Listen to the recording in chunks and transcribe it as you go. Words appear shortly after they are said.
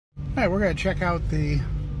Alright, we're going to check out the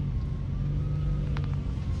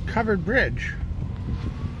covered bridge,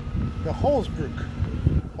 the Holsbrook,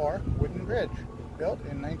 or wooden bridge, built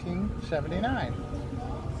in 1979.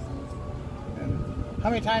 And how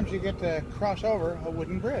many times do you get to cross over a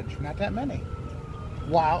wooden bridge? Not that many.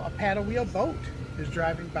 While a paddle wheel boat is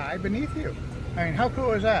driving by beneath you. I mean, how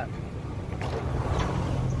cool is that?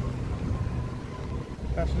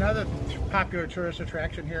 That's another popular tourist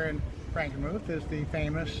attraction here in Frankenmuth, is the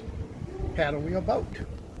famous paddle wheel boat.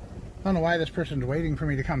 I don't know why this person's waiting for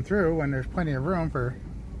me to come through when there's plenty of room for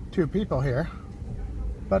two people here,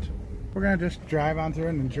 but we're going to just drive on through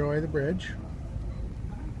and enjoy the bridge.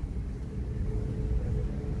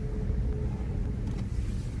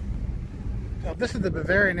 So this is the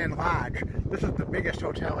Bavarian Inn Lodge. This is the biggest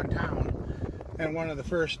hotel in town and one of the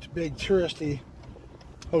first big touristy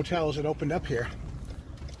hotels that opened up here.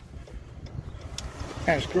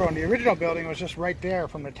 And it's grown. The original building was just right there.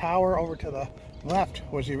 From the tower over to the left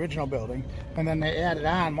was the original building, and then they added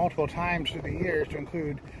on multiple times through the years to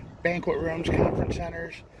include banquet rooms, conference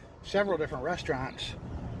centers, several different restaurants,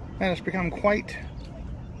 and it's become quite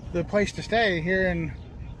the place to stay here in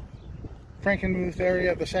Frankenmuth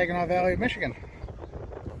area of the Saginaw Valley of Michigan.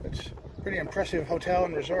 It's a pretty impressive hotel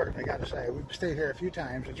and resort, I gotta say. We've stayed here a few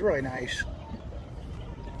times. It's really nice.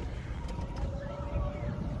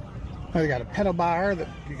 They got a pedal bar that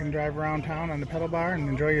you can drive around town on the pedal bar and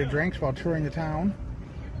enjoy your drinks while touring the town.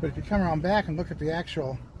 But if you come around back and look at the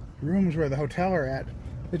actual rooms where the hotel are at,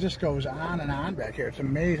 it just goes on and on back here. It's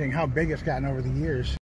amazing how big it's gotten over the years.